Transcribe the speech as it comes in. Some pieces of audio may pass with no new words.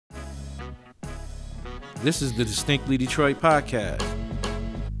This is the Distinctly Detroit podcast,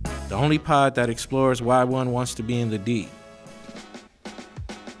 the only pod that explores why one wants to be in the D.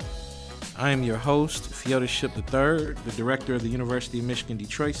 I am your host, Fyodor Ship III, the director of the University of Michigan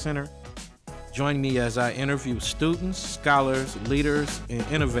Detroit Center. Join me as I interview students, scholars, leaders, and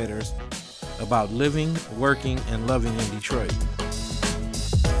innovators about living, working, and loving in Detroit.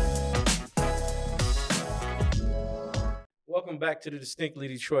 Welcome back to the Distinctly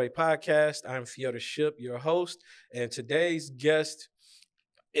Detroit podcast. I'm Fyodor Ship, your host, and today's guest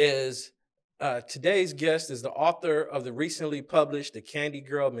is the author of the recently published The Candy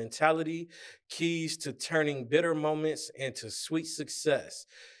Girl Mentality: Keys to Turning Bitter Moments into Sweet Success.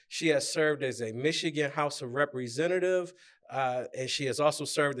 She has served as a Michigan House of Representative, and she has also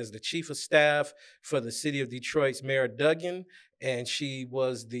served as the Chief of Staff for the City of Detroit's Mayor Duggan, and she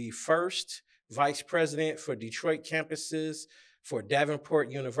was the first Vice President for Detroit campuses for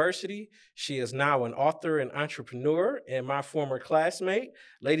Davenport University. She is now an author and entrepreneur and my former classmate.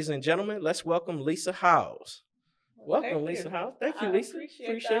 Ladies and gentlemen, let's welcome Lisa Howze. Welcome, Lisa Howze. Thank you, Lisa.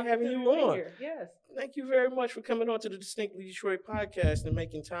 Appreciate having you on. Yes. Thank you very much for coming on to the Distinctly Detroit podcast and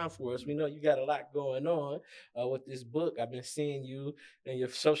making time for us. We know you got a lot going on with this book. I've been seeing you in your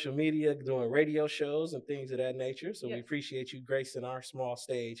social media doing radio shows and things of that nature. So We appreciate you gracing our small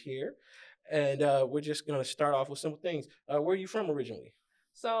stage here. And we're just going to start off with some things. Where are you from originally?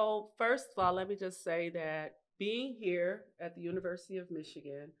 So first of all, let me just say that being here at the University of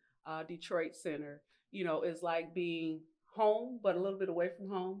Michigan, Detroit Center, is like being home, but a little bit away from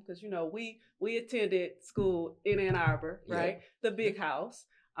home. Because, we attended school in Ann Arbor, right? The big house.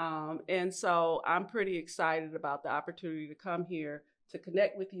 And so I'm pretty excited about the opportunity to come here to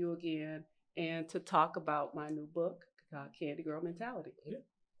connect with you again and to talk about my new book, Candy Girl Mentality. Yeah.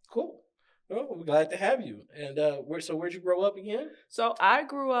 Cool. Oh, we're glad to have you. And where'd you grow up again? So I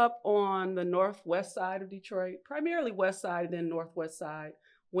grew up on the northwest side of Detroit, primarily west side and then northwest side.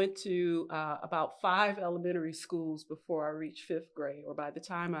 Went to about 5 elementary schools before I reached 5th grade, or by the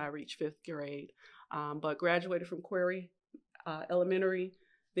time I reached 5th grade. But graduated from Quarry Elementary,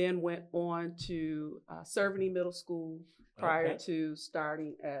 then went on to Cerveny Middle School prior to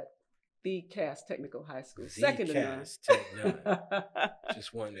starting at the Cass Technical High School, second to none.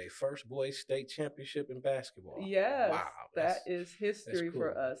 Just won their first boys state championship in basketball. Yes, wow, that is history cool.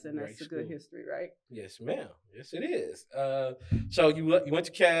 For us, and Great that's a good history, right? Yes, ma'am. Yes, it is. So you went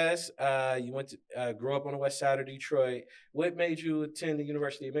to Cass. You grew up on the west side of Detroit. What made you attend the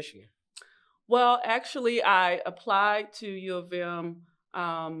University of Michigan? Well, actually, I applied to U of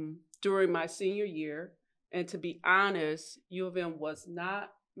M during my senior year, and to be honest, U of M was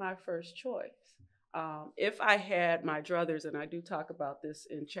not my first choice. If I had my druthers, and I do talk about this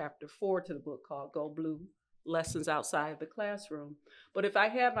in chapter 4 to the book called Go Blue, Lessons Outside of the Classroom. But if I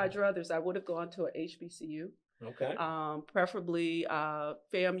had my druthers, I would have gone to a HBCU. Okay. Preferably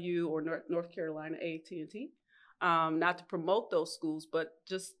FAMU or North Carolina A&T. Not to promote those schools, but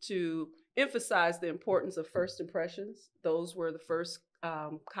just to emphasize the importance of first impressions. Those were the first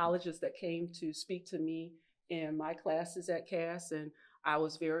colleges that came to speak to me in my classes at Cass, and I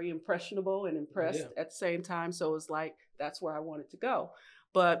was very impressionable and impressed at the same time. So it was like, that's where I wanted to go.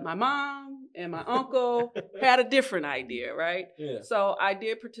 But my mom and my uncle had a different idea, right? Yeah. So I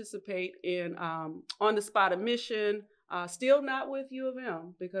did participate in on-the-spot admission, still not with U of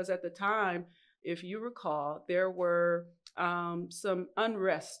M, because at the time, if you recall, there were some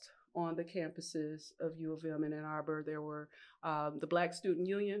unrest on the campuses of U of M in Ann Arbor. There were the Black Student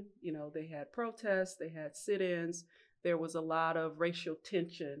Union, they had protests, they had sit-ins. There was a lot of racial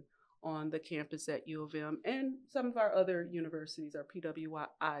tension on the campus at U of M and some of our other universities, our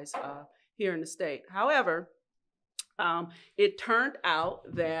PWIs here in the state. However, it turned out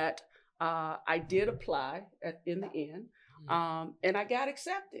that I did apply in the end, and I got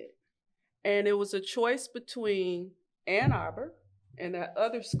accepted. And it was a choice between Ann Arbor and that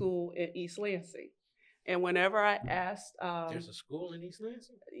other school in East Lansing. And whenever I asked... There's a school in East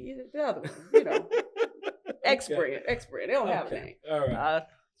Lansing? The other one, X-Brand. They don't have a name. All right.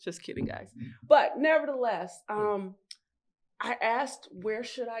 Just kidding, guys. But nevertheless, I asked, where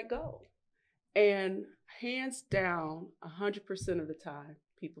should I go? And hands down, 100% of the time,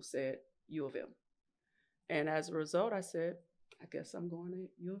 people said U of M. And as a result, I said, I guess I'm going to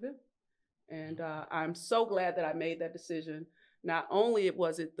U of M. And I'm so glad that I made that decision. Not only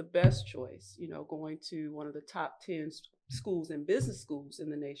was it the best choice, going to one of the top 10 schools and business schools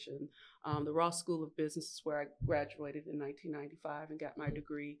in the nation, the Ross School of Business is where I graduated in 1995 and got my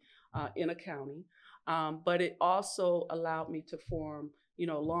degree in accounting. But it also allowed me to form,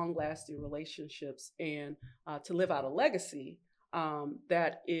 long-lasting relationships and to live out a legacy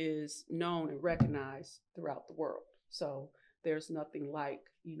that is known and recognized throughout the world. So there's nothing like,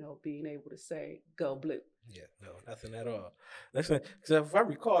 being able to say, go blue. Yeah, no, nothing at all. Because if I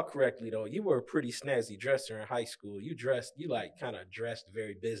recall correctly, though, you were a pretty snazzy dresser in high school. You like kind of dressed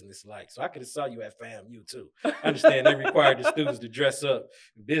very business-like. So I could have saw you at FAMU too. I understand they required the students to dress up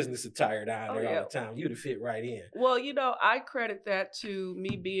business attire down there all the time. You'd have fit right in. Well, I credit that to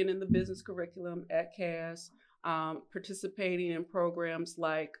me being in the business curriculum at Cass, participating in programs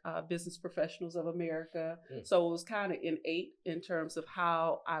like Business Professionals of America. So it was kind of innate in terms of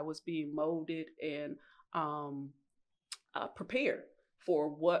how I was being molded and prepared for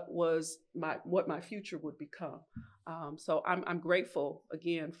what my future would become. So I'm grateful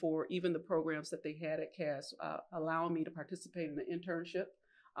again for even the programs that they had at Cass, allowing me to participate in an internship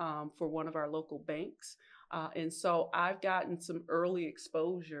for one of our local banks. And so I've gotten some early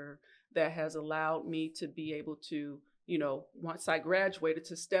exposure that has allowed me to be able to, once I graduated,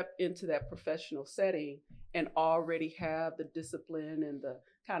 to step into that professional setting and already have the discipline and the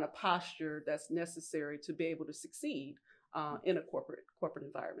kind of posture that's necessary to be able to succeed in a corporate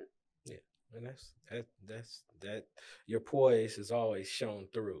environment. Yeah, and that's your poise has always shown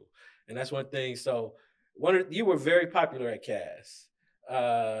through, and that's one thing. So you were very popular at Cass,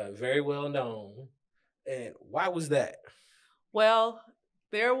 very well known, and why was that? Well,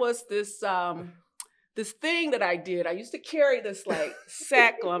 there was this this thing that I did. I used to carry this like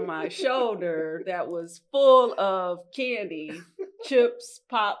sack on my shoulder that was full of candy, chips,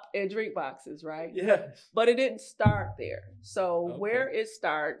 pop, and drink boxes, right? Yes. But it didn't start there. So where it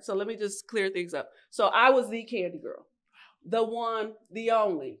started, so let me just clear things up. So I was the candy girl, the one, the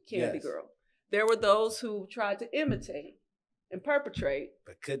only candy girl. There were those who tried to imitate and perpetrate,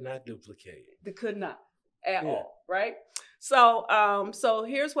 but could not duplicate. They could not at all, right? So, so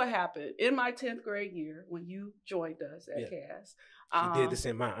here's what happened. In my 10th grade year, when you joined us at Cass. She did this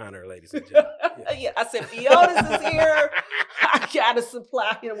in my honor, ladies and gentlemen. Yeah, I said, Fiotis is here. I got to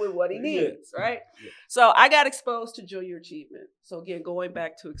supply him with what he needs, right? Yeah. So I got exposed to junior achievement. So again, going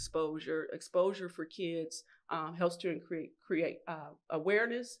back to exposure for kids helps to create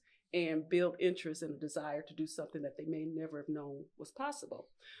awareness and build interest and a desire to do something that they may never have known was possible.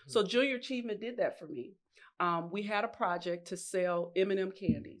 Mm-hmm. So junior achievement did that for me. We had a project to sell M&M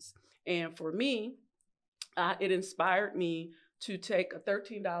candies. And for me, it inspired me to take a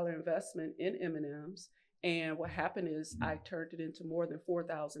 $13 investment in M&Ms. And what happened is I turned it into more than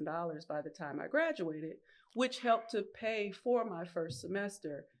 $4,000 by the time I graduated, which helped to pay for my first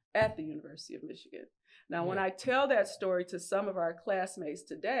semester at the University of Michigan. Now, when I tell that story to some of our classmates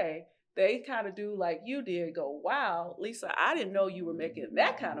today, they kind of do like you did, go, wow, Lisa, I didn't know you were making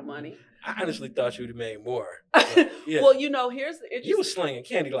that kind of money. I honestly thought you would have made more. Well, here's the interesting. You were slinging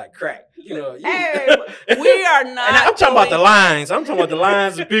candy like crack. Hey, we are not. And I'm talking about the lines. I'm talking about the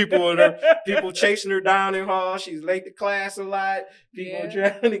lines of people. People chasing her down in hall. She's late to class a lot. People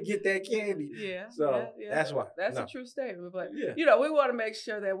trying to get that candy. Yeah. So that's why. That's a true statement. But, we want to make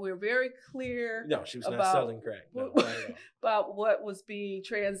sure that we're very clear. No, she was not selling crack. No, about what was being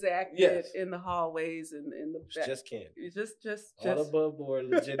transacted in the hallways and in the back. Just candy. Just all above board,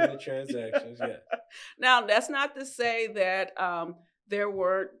 legitimate transactions. Yeah. Now, that's not to say that there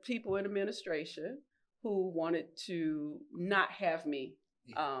weren't people in administration who wanted to not have me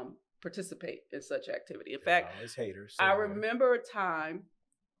participate in such activity. In fact, haters, I remember a time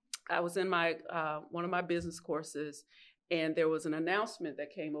I was in my one of my business courses, and there was an announcement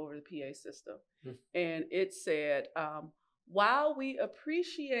that came over the PA system, and it said, while we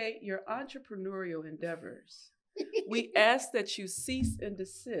appreciate your entrepreneurial endeavors, we ask that you cease and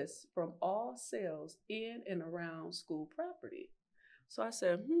desist from all sales in and around school property. So I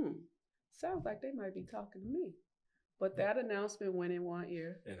said, sounds like they might be talking to me. But that announcement went in one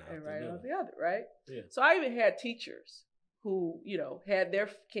ear and right out the other, right? Yeah. So I even had teachers who, had their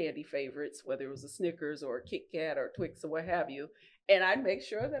candy favorites, whether it was a Snickers or a Kit Kat or Twix or what have you. And I'd make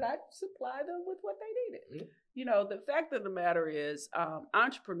sure that I supply them with what they needed. The fact of the matter is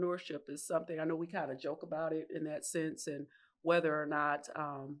entrepreneurship is something, I know we kind of joke about it in that sense, and whether or not,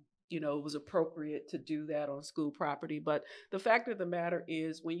 it was appropriate to do that on school property. But the fact of the matter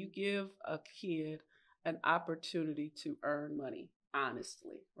is when you give a kid an opportunity to earn money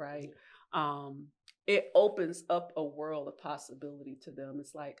honestly, right? It opens up a world of possibility to them.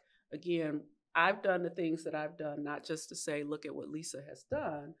 It's like, again, I've done the things that I've done, not just to say, look at what Lisa has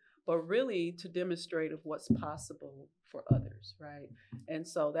done, but really to demonstrate of what's possible for others, right? And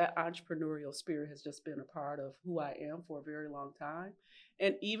so that entrepreneurial spirit has just been a part of who I am for a very long time.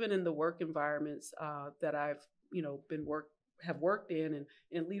 And even in the work environments that I've, have worked in and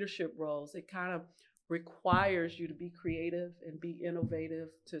in leadership roles, it kind of requires you to be creative and be innovative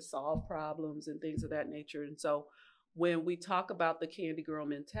to solve problems and things of that nature. And so when we talk about the Candy Girl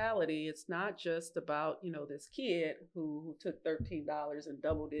mentality, it's not just about, this kid who took $13 and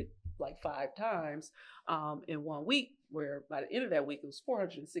doubled it like 5 times in 1 week, where by the end of that week, it was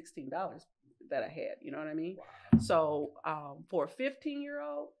 $416 that I had, you know what I mean? Wow. So for a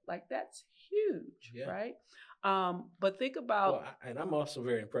 15-year-old, like that's huge, right? But think about... and I'm also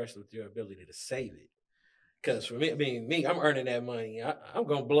very impressed with your ability to save it. Because for me, I'm earning that money. I'm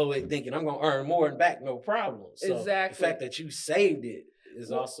going to blow it thinking I'm going to earn more and back, no problem. So exactly. The fact that you saved it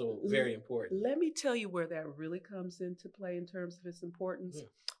is also very important. Let me tell you where that really comes into play in terms of its importance.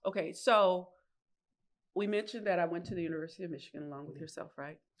 Okay, so we mentioned that I went to the University of Michigan along with yourself,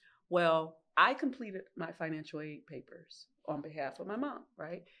 right? Well, I completed my financial aid papers on behalf of my mom,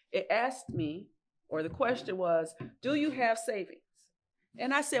 right? It asked me, or the question was, do you have savings?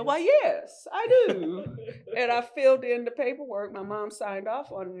 And I said, well, yes, I do. And I filled in the paperwork. My mom signed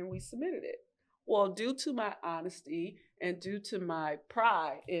off on it and we submitted it. Well, due to my honesty and due to my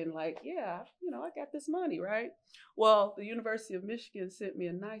pride in I got this money, right? Well, the University of Michigan sent me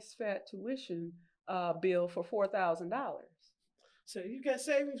a nice fat tuition bill for $4,000. So you got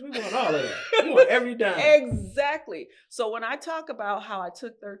savings? We want all of that. We want every dime. Exactly. So when I talk about how I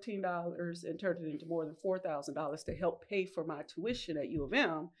took $13 and turned it into more than $4,000 to help pay for my tuition at U of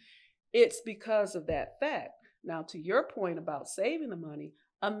M, it's because of that fact. Now, to your point about saving the money,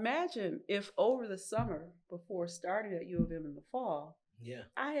 imagine if over the summer before starting at U of M in the fall,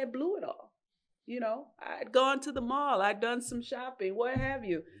 I had blew it all. I had gone to the mall, I'd done some shopping, what have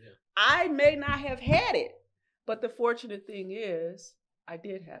you. Yeah. I may not have had it. But the fortunate thing is I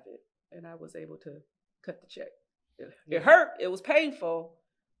did have it and I was able to cut the check. It hurt. It was painful,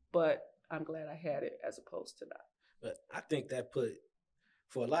 but I'm glad I had it as opposed to not. But I think that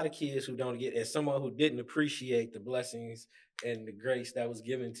for a lot of kids who don't get, as someone who didn't appreciate the blessings and the grace that was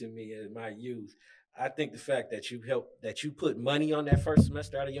given to me in my youth, I think the fact that you put money on that first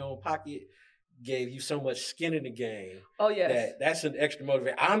semester out of your own pocket gave you so much skin in the game. Oh, yes. That's an extra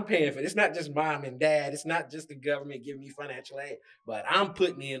motivator. I'm paying for it. It's not just mom and dad. It's not just the government giving me financial aid, but I'm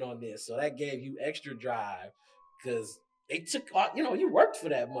putting in on this. So that gave you extra drive because they took, you worked for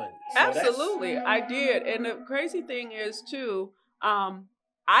that money. So absolutely. I did. And the crazy thing is too,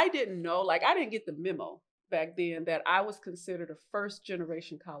 I didn't know, I didn't get the memo back then that I was considered a first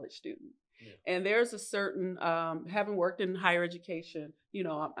generation college student. Yeah. And there's a certain, having worked in higher education,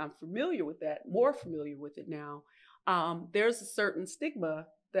 I'm familiar with that, more familiar with it now. There's a certain stigma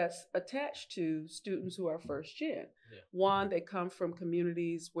that's attached to students who are first gen. Yeah. One, they come from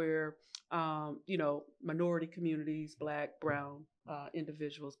communities where, minority communities, Black, brown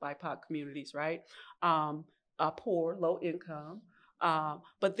individuals, BIPOC communities, right? Poor, low income.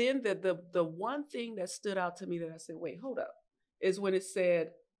 But then the one thing that stood out to me that I said, wait, hold up, is when it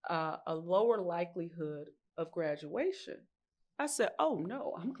said, a lower likelihood of graduation. I said, oh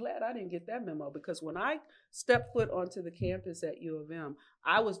no, I'm glad I didn't get that memo because when I stepped foot onto the campus at U of M,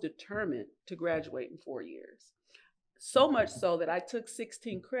 I was determined to graduate in 4 years. So much so that I took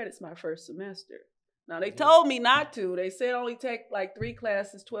 16 credits my first semester. Now they told me not to. They said only take 3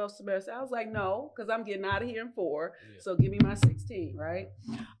 classes, 12 semesters. I was like, no, because I'm getting out of here in 4. Yeah. So give me my 16, right?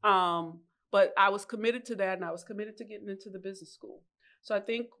 But I was committed to that and I was committed to getting into the business school. So I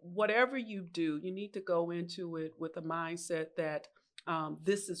think whatever you do, you need to go into it with a mindset that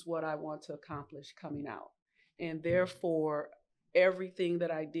this is what I want to accomplish coming out. And therefore, everything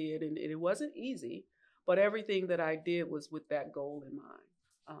that I did, and it wasn't easy, but everything that I did was with that goal in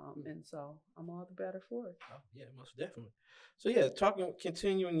mind. And so I'm all the better for it. Oh, yeah, most definitely. So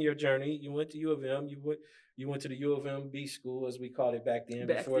continuing your journey, you went to U of M, you went to the U of M B school, as we called it back then,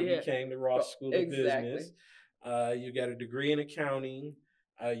 before it became the Ross School of Business. You got a degree in accounting.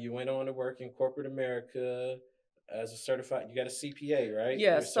 You went on to work in corporate America as a certified. You got a CPA, right?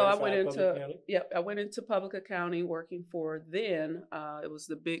 Yes. So I went into public accounting, working for then. It was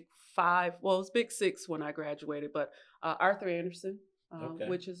the Big Five. Well, it was Big Six when I graduated, but Arthur Andersen,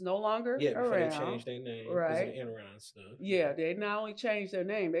 which is no longer around. Yeah, before they changed their name, right? Because of the Enron stuff. Yeah, they not only changed their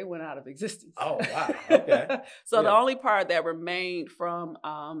name, they went out of existence. Oh wow! Okay. So the only part that remained from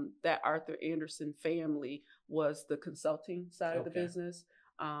that Arthur Andersen family was the consulting side of the business.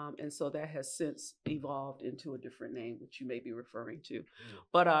 And so that has since evolved into a different name, which you may be referring to. Mm.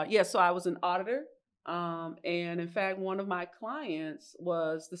 But so I was an auditor. And in fact, one of my clients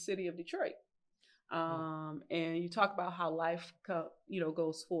was the city of Detroit. And you talk about how life,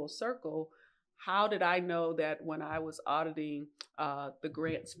 goes full circle. how did I know that when I was auditing the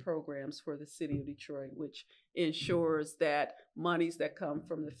grants programs for the city of Detroit, which ensures that monies that come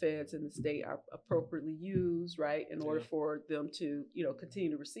from the feds and the state are appropriately used, right, in order for them to,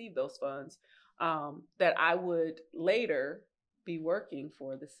 continue to receive those funds, that I would later be working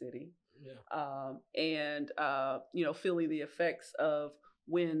for the city, and feeling the effects of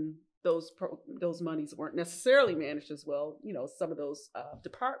when those monies weren't necessarily managed as well. Some of those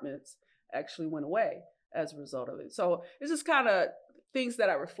departments actually went away as a result of it. So it's just kind of things that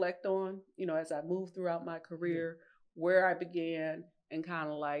I reflect on, as I move throughout my career, where I began, and kind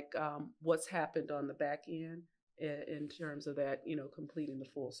of like what's happened on the back end in terms of that, completing the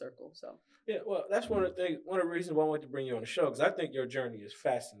full circle. So well, that's one of the reasons why I wanted to bring you on the show, because I think your journey is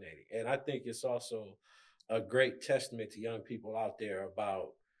fascinating, and I think it's also a great testament to young people out there about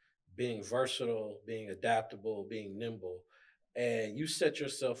being versatile, being adaptable, being nimble. And you set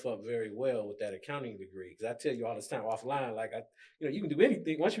yourself up very well with that accounting degree. Because I tell you all this time offline, like you can do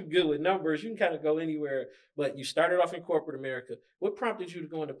anything. Once you're good with numbers, you can kind of go anywhere. But you started off in corporate America. What prompted you to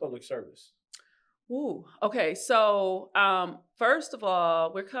go into public service? Ooh, okay. So first of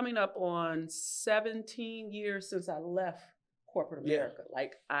all, we're coming up on 17 years since I left corporate America.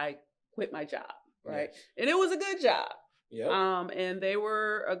 Like I quit my job, right? Yes. And it was a good job. Yeah. And they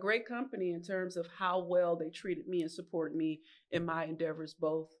were a great company in terms of how well they treated me and supported me in my endeavors,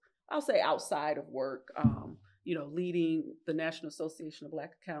 both, I'll say, outside of work, leading the National Association of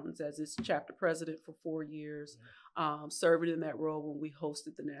Black Accountants as its chapter president for 4 years, serving in that role when we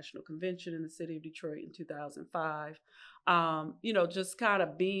hosted the national convention in the city of Detroit in 2005, just kind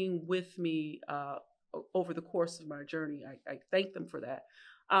of being with me over the course of my journey. I thank them for that.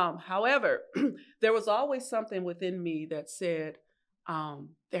 However, there was always something within me that said,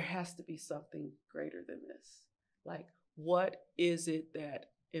 there has to be something greater than this. Like, what is it that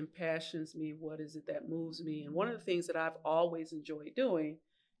impassions me? What is it that moves me? And one of the things that I've always enjoyed doing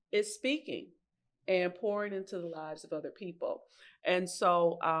is speaking and pouring into the lives of other people. And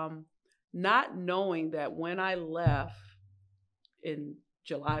so, not knowing that when I left in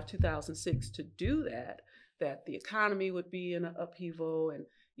July of 2006 to do that the economy would be in an upheaval, and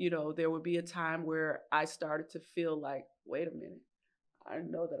there would be a time where I started to feel like, wait a minute, I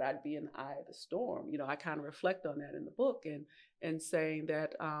know that I'd be in the eye of the storm. I kind of reflect on that in the book, and saying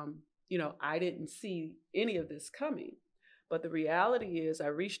that I didn't see any of this coming. But the reality is I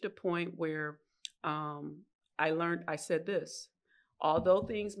reached a point where I said this: although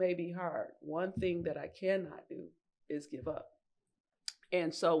things may be hard, one thing that I cannot do is give up.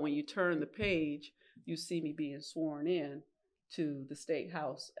 And so when you turn the page, you see me being sworn in to the state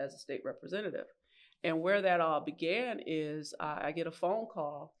house as a state representative. And where that all began is I get a phone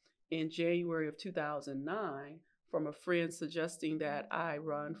call in January of 2009 from a friend suggesting that I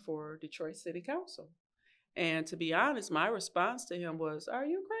run for Detroit City Council. And to be honest, my response to him was, "Are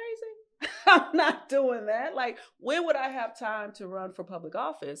you crazy? I'm not doing that. Like, when would I have time to run for public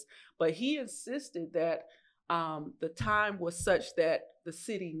office?" But he insisted that the time was such that the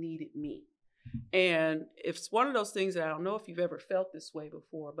city needed me. And it's one of those things that I don't know if you've ever felt this way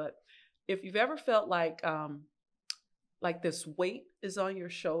before, but if you've ever felt like this weight is on your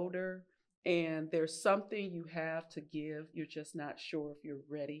shoulder and there's something you have to give, you're just not sure if you're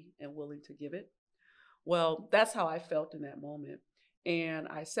ready and willing to give it. Well, that's how I felt in that moment. And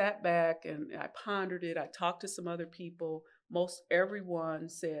I sat back and I pondered it. I talked to some other people. Most everyone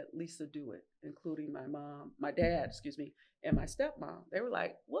said, "Lisa, do it," including my dad, and my stepmom. They were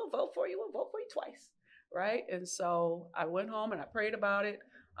like, "We'll vote for you. We'll vote for you twice." Right. And so I went home and I prayed about it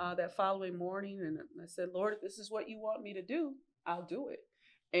that following morning. And I said, "Lord, if this is what you want me to do, I'll do it."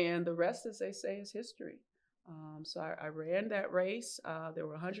 And the rest, as they say, is history. So I ran that race. There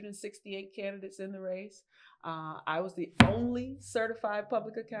were 168 candidates in the race. I was the only certified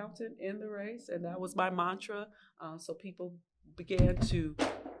public accountant in the race, and that was my mantra. So people began to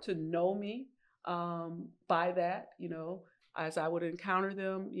know me by that. As I would encounter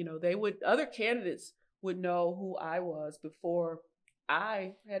them, other candidates would know who I was before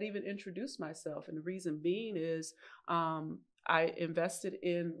I had even introduced myself. And the reason being is I invested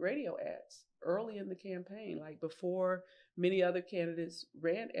in radio ads early in the campaign, like before many other candidates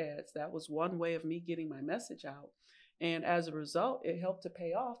ran ads. That was one way of me getting my message out. And as a result, it helped to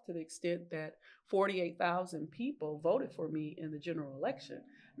pay off to the extent that 48,000 people voted for me in the general election.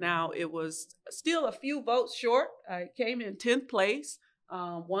 Now, it was still a few votes short. I came in 10th place,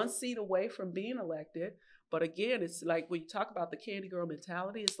 one seat away from being elected. But again, it's like when you talk about the candy girl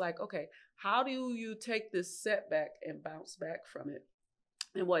mentality, it's like, okay, how do you take this setback and bounce back from it?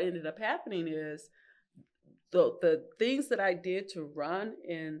 And what ended up happening is the things that I did to run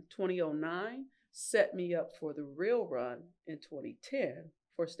in 2009 set me up for the real run in 2010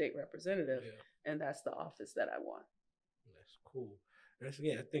 for state representative, and that's the office that I won. That's cool.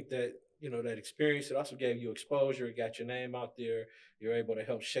 Again, I think that that experience, it also gave you exposure. It got your name out there. You're able to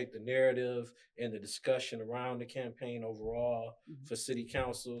help shape the narrative and the discussion around the campaign overall for city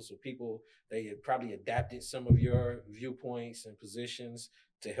council. So people, they had probably adapted some of your viewpoints and positions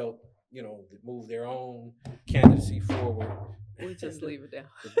to help move their own candidacy forward. We just leave it down.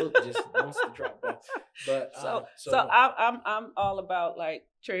 The book just wants to drop off. But so I'm all about like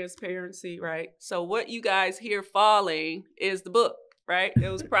transparency, right? So what you guys hear falling is the book, right? It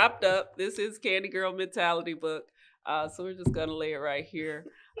was propped up. This is Candy Girl Mentality book. So we're just gonna lay it right here.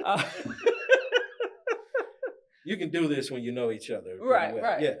 You can do this when you know each other. Right, well.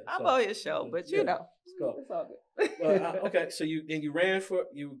 right. Yeah, I'm on his show, but it's all good. Well, okay, so you ran for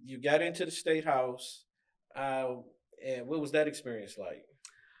you got into the state house, and what was that experience like?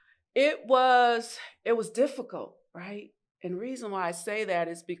 It was difficult, right? And the reason why I say that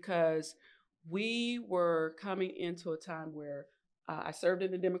is because we were coming into a time where I served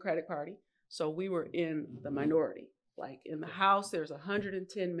in the Democratic Party, so we were in the minority. Like in the House, there's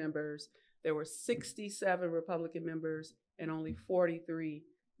 110 members. There were 67 Republican members and only 43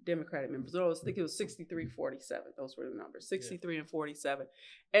 Democratic members. No, I think it was 63-47. Those were the numbers, 63 and 47.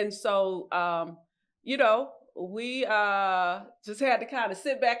 And so, we just had to kind of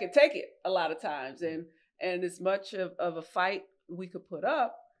sit back and take it a lot of times. And as much of a fight we could put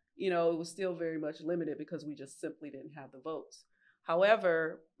up, it was still very much limited because we just simply didn't have the votes.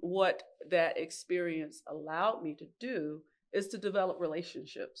 However, what that experience allowed me to do is to develop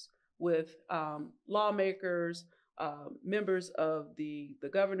relationships with lawmakers, members of the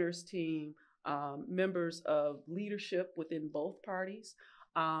governor's team, members of leadership within both parties.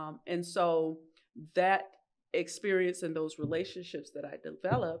 And so that experience and those relationships that I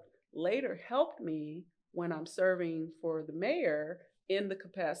developed later helped me when I'm serving for the mayor in the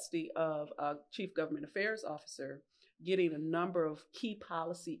capacity of a chief government affairs officer, getting a number of key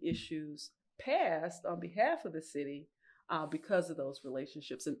policy issues passed on behalf of the city because of those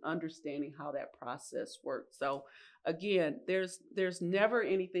relationships and understanding how that process works. So again, there's never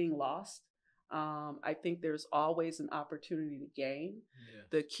anything lost. I think there's always an opportunity to gain. Yeah.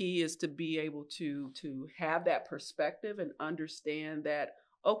 The key is to be able to have that perspective and understand that,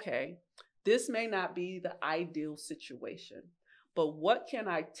 okay, this may not be the ideal situation, but what can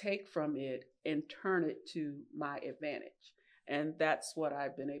I take from it and turn it to my advantage? And that's what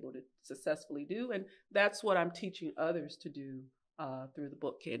I've been able to successfully do. And that's what I'm teaching others to do through the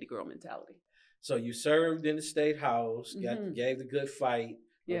book, Candy Girl Mentality. So you served in the state house, gave the good fight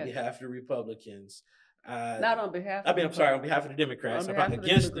on behalf of the Republicans. Not on behalf of I'm sorry, on behalf of the Democrats.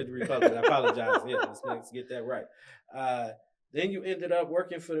 Against the Republicans. I apologize. Yeah, let's get that right. Then you ended up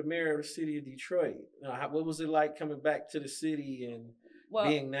working for the mayor of the city of Detroit. What was it like coming back to the city and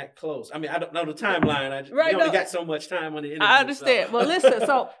being that close? I mean, I don't know the timeline. We only got so much time on the interview. I understand. So. Well, listen,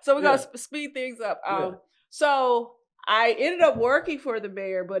 so we're going to speed things up. So I ended up working for the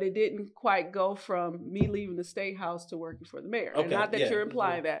mayor, but it didn't quite go from me leaving the state house to working for the mayor. Okay. And not that you're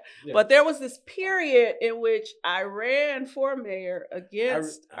implying that. Yeah. But there was this period in which I ran for mayor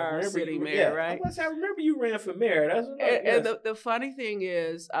against our city mayor, right? I remember you ran for mayor. And the funny thing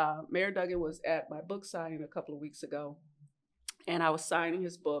is, Mayor Duggan was at my book signing a couple of weeks ago, and I was signing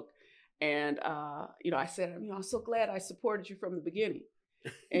his book. And, I said, I'm so glad I supported you from the beginning.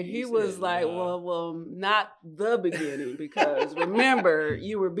 And he was like, well, not the beginning, because remember,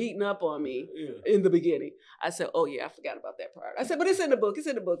 you were beating up on me in the beginning. I said, oh yeah, I forgot about that part. I said, but it's in the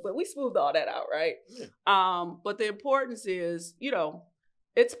book, but we smoothed all that out, right? Yeah. But the importance is,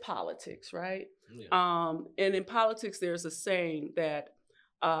 it's politics, right? Yeah. And in politics, there's a saying that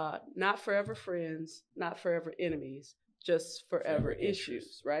not forever friends, not forever enemies, just forever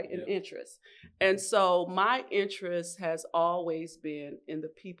issues, right? And interests. And so my interest has always been in the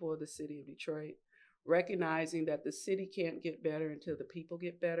people of the city of Detroit, recognizing that the city can't get better until the people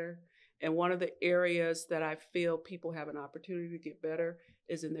get better. And one of the areas that I feel people have an opportunity to get better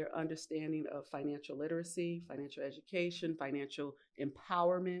is in their understanding of financial literacy, financial education, financial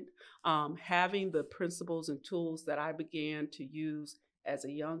empowerment, having the principles and tools that I began to use as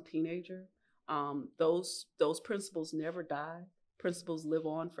a young teenager. Those principles never die. Principles live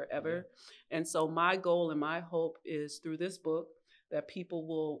on forever. Yeah. And so my goal and my hope is through this book that people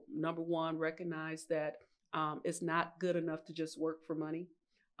will, number one, recognize that it's not good enough to just work for money.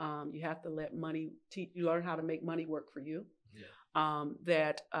 You have to let money you learn how to make money work for you. Yeah.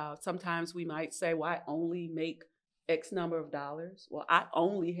 That sometimes we might say, well, I only make X number of dollars. Well, I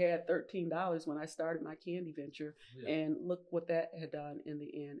only had $13 when I started my candy venture, Yeah. and look what that had done in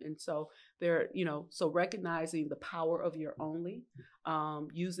the end. And so there, so recognizing the power of your only,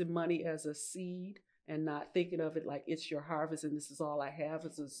 using money as a seed and not thinking of it like it's your harvest and this is all I have,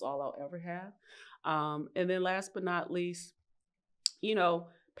 this is all I'll ever have. And then last but not least,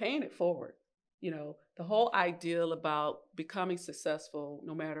 paying it forward. The whole ideal about becoming successful,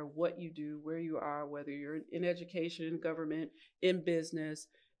 no matter what you do, where you are, whether you're in education, in government, in business,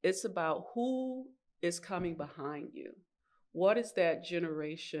 it's about who is coming behind you. What is that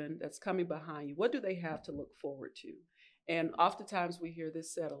generation that's coming behind you? What do they have to look forward to? And oftentimes we hear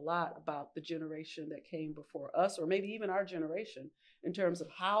this said a lot about the generation that came before us, or maybe even our generation, in terms of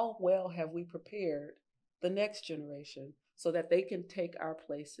how well have we prepared the next generation so that they can take our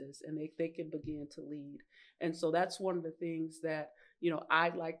places and they can begin to lead. And so that's one of the things that,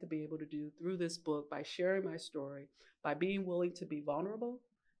 I'd like to be able to do through this book, by sharing my story, by being willing to be vulnerable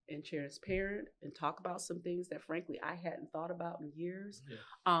and transparent and talk about some things that frankly I hadn't thought about in years.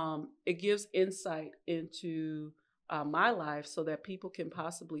 Yeah. It gives insight into my life so that people can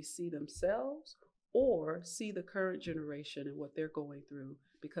possibly see themselves or see the current generation and what they're going through,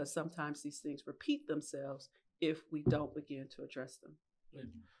 because sometimes these things repeat themselves if we don't begin to address them.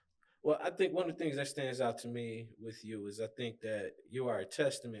 Well, I think one of the things that stands out to me with you is I think that you are a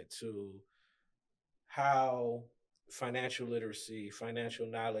testament to how financial literacy, financial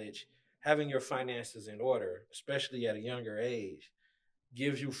knowledge, having your finances in order, especially at a younger age,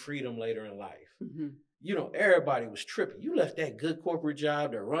 gives you freedom later in life. Mm-hmm. Everybody was tripping. You left that good corporate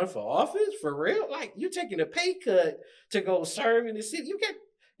job to run for office for real? Like, you're taking a pay cut to go serve in the city. You get,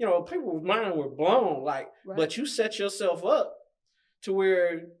 people's mind were blown. Like, right. But you set yourself up to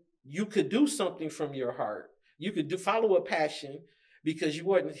where you could do something from your heart. You could follow a passion because you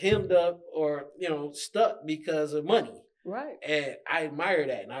weren't hemmed up or, stuck because of money. Right. And I admire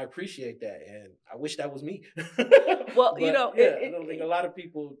that and I appreciate that. And I wish that was me. Well, but, I don't think a lot of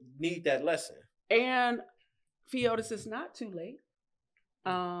people need that lesson. And Fiotis, it's not too late.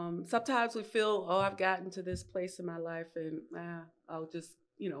 Sometimes we feel, I've gotten to this place in my life and I'll just,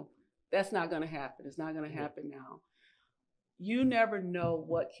 that's not going to happen. It's not going to happen now. You never know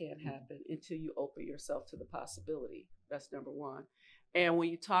what can happen until you open yourself to the possibility. That's number one. And when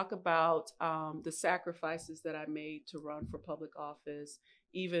you talk about the sacrifices that I made to run for public office,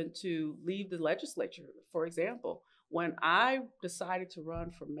 even to leave the legislature, for example, when I decided to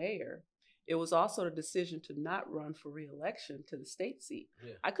run for mayor, it was also a decision to not run for re-election to the state seat.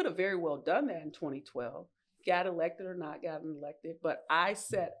 Yeah. I could have very well done that in 2012, got elected or not gotten elected, but I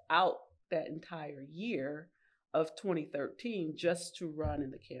set out that entire year of 2013 just to run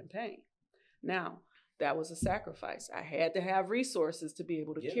in the campaign. Now, that was a sacrifice. I had to have resources to be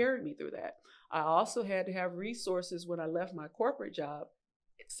able to carry me through that. I also had to have resources when I left my corporate job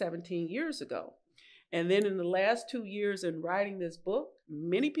 17 years ago. And then in the last 2 years in writing this book,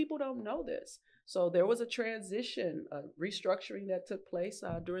 many people don't know this. So there was a transition, a restructuring that took place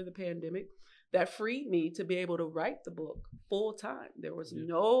during the pandemic that freed me to be able to write the book full time. There was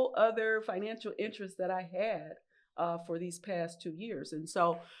no other financial interest that I had for these past 2 years. And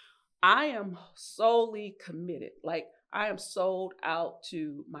so I am solely committed. Like, I am sold out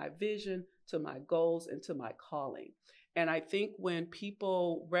to my vision, to my goals, and to my calling. And I think when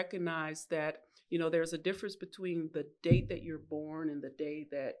people recognize that, there's a difference between the date that you're born and the day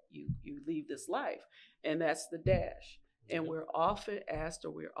that you leave this life, and that's the dash. And we're often asked,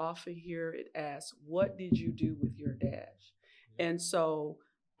 or we're often hear it asked, what did you do with your dash? And so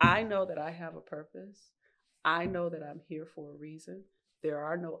I know that I have a purpose. I know that I'm here for a reason. There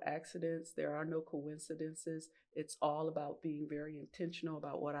are no accidents. There are no coincidences. It's all about being very intentional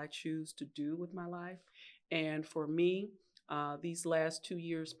about what I choose to do with my life. And for me, these last 2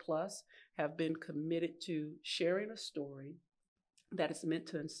 years plus have been committed to sharing a story that is meant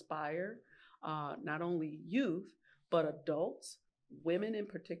to inspire not only youth, but adults, women in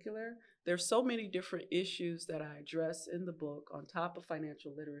particular. There's so many different issues that I address in the book on top of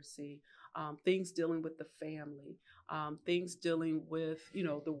financial literacy, things dealing with the family, things dealing with,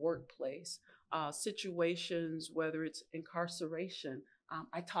 the workplace, situations, whether it's incarceration.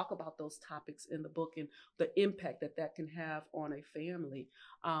 I talk about those topics in the book and the impact that can have on a family.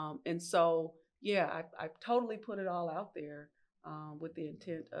 And so, I've totally put it all out there with the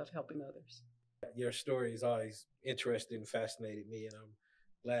intent of helping others. Your story has always interested and fascinated me, and I'm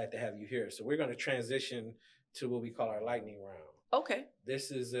glad to have you here. So we're going to transition to what we call our lightning round. Okay.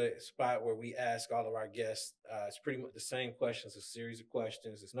 This is a spot where we ask all of our guests. It's pretty much the same questions, a series of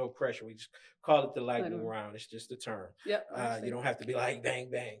questions. There's no pressure. We just call it the lightning round. It's just a term. Yep. You don't have to be like bang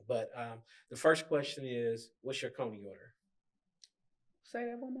bang. But the first question is, what's your Coney order? Say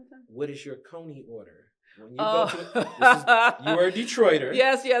that one more time. What is your Coney order? When you go to you are a Detroiter.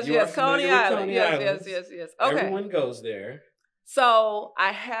 Yes. Coney Island. Yes. Okay. Everyone goes there. So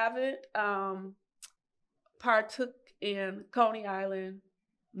I haven't partook in Coney Island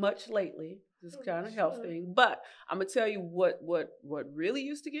much lately. This kind of health thing, but I'm gonna tell you what really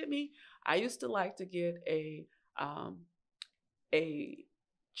used to get me. I used to like to get a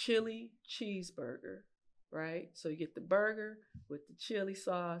chili cheeseburger, right? So you get the burger with the chili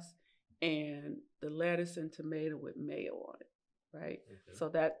sauce and the lettuce and tomato with mayo on it, right? Okay. So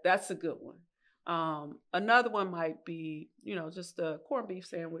that's a good one. Another one might be, just a corned beef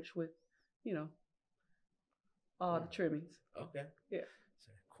sandwich with, all the trimmings. Okay. Yeah.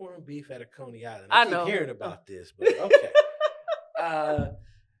 So corned beef at a Coney Island. I keep know. hearing about this, but okay.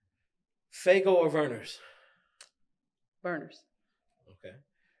 Fago or Verner's? Verner's. Okay.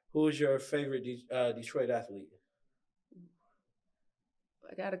 Who is your favorite Detroit athlete?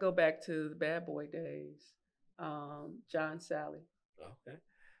 I got to go back to the bad boy days. John Sally. Okay.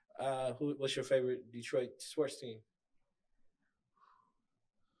 What's your favorite Detroit sports team?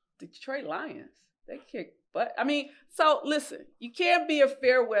 Detroit Lions. They kick butt. So listen, you can't be a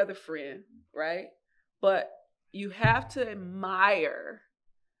fair weather friend, right? But you have to admire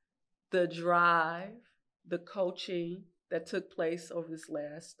the drive, the coaching that took place over this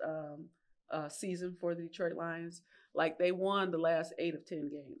last season for the Detroit Lions. Like, they won the last 8 of 10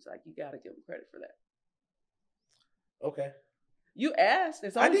 games. Like, you got to give them credit for that. Okay. You asked.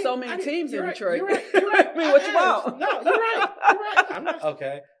 There's only so many teams in Detroit. You're right. What you want? No, you're right. I'm not.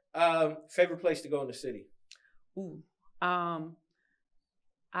 Okay. Favorite place to go in the city? Ooh. I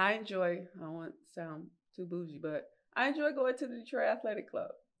enjoy, I don't want to sound too bougie, but I enjoy going to the Detroit Athletic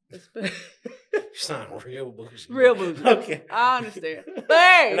Club. You sound real bougie. Real bougie. Okay. I understand.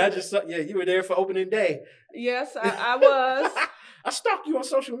 Hey! And I just saw, you were there for opening day. Yes, I was. I stalked you on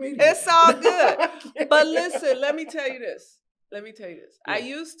social media. It's all good. But listen, let me tell you this. Yeah. I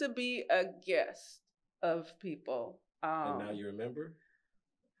used to be a guest of people. And now you remember?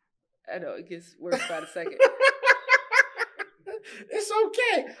 I know, it gets worse by the second. It's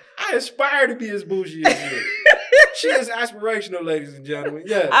okay. I aspire to be as bougie as you. She is aspirational, ladies and gentlemen.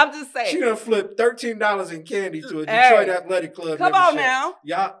 Yeah. I'm just saying. She done flipped $13 in candy to a Detroit Athletic Club. Come on now.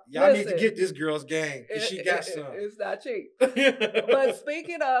 Y'all need to get this girl's game, because she got some. It's not cheap. But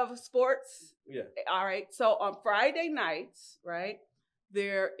speaking of sports, yeah. All right. So on Friday nights, right,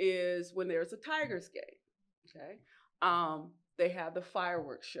 when there's a Tigers game, okay, they have the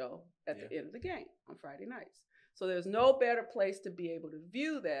fireworks show at the end of the game on Friday nights. So there's no better place to be able to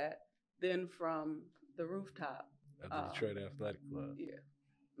view that than from the rooftop of the Detroit Athletic Club. Yeah,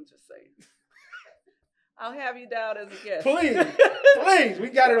 I'm just saying. I'll have you down as a guest. Please, we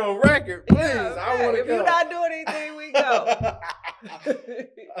got it on record. Please, yeah, okay. I want to go. If you're not doing anything, we go. Okay.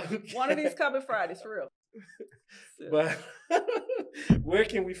 One of these coming Fridays, for real. But where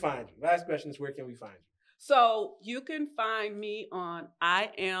can we find you? Last question is, where can we find you? So you can find me on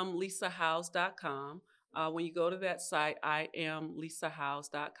IamLisaHowze.com. When you go to that site,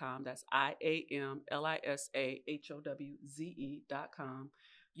 IamLisaHowze.com. That's IamLisaHowze.com.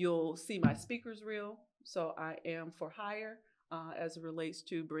 You'll see my speakers reel. So I am for hire as it relates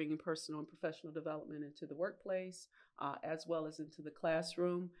to bringing personal and professional development into the workplace, as well as into the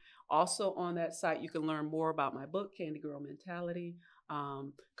classroom. Also on that site, you can learn more about my book, Candy Girl Mentality.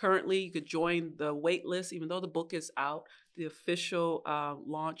 Currently, you could join the wait list, even though the book is out. The official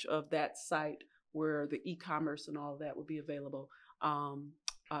launch of that site, where the e-commerce and all of that will be available.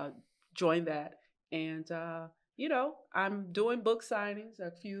 Join that. And, I'm doing book signings,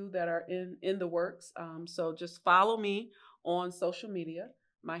 a few that are in the works. So just follow me on social media.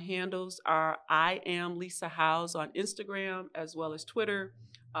 My handles are I am Lisa Howze on Instagram as well as Twitter.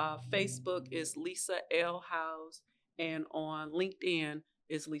 Facebook is Lisa L. Howze, and on LinkedIn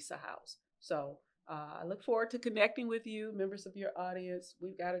is Lisa Howze. So I look forward to connecting with you, members of your audience.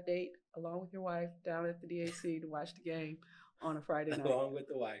 We've got a date along with your wife down at the DAC to watch the game on a Friday night. Along with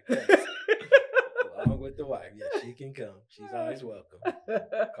the wife. Yes. Along with the wife. Yes, she can come. She's always welcome.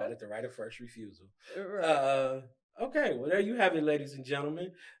 Call it the right of first refusal. Right. Okay, well, there you have it, ladies and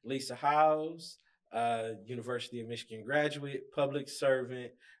gentlemen. Lisa Howze, University of Michigan graduate, public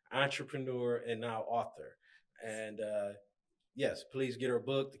servant, entrepreneur, and now author. And yes, please get her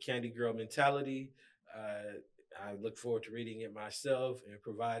book, The Candy Girl Mentality. I look forward to reading it myself and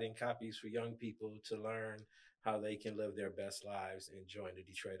providing copies for young people to learn how they can live their best lives and join the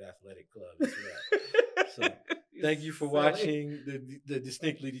Detroit Athletic Club as well. So thank you for watching the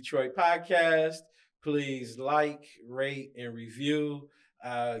Distinctly Detroit podcast. Please like, rate, and review.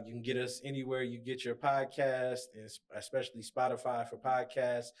 You can get us anywhere you get your podcast, and especially Spotify for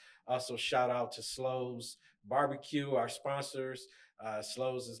podcasts. Also, shout out to Slows Barbecue, our sponsors.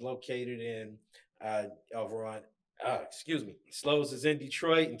 Slows is located in Slows is in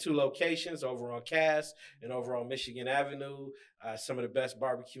Detroit in 2 locations, over on Cass and over on Michigan Avenue. Some of the best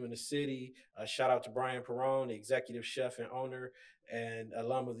barbecue in the city. Shout out to Brian Perrone, the executive chef and owner and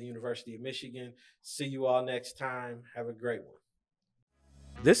alum of the University of Michigan. See you all next time. Have a great one.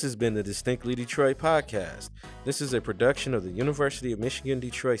 This has been the Distinctly Detroit podcast. This is a production of the University of Michigan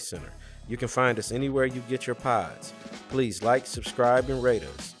Detroit Center. You can find us anywhere you get your pods. Please like, subscribe, and rate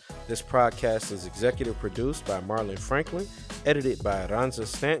us. This podcast is executive produced by Marlon Franklin, edited by Aranza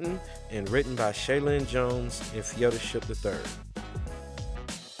Stanton, and written by Shaylin Jones and Fyodor Ship III.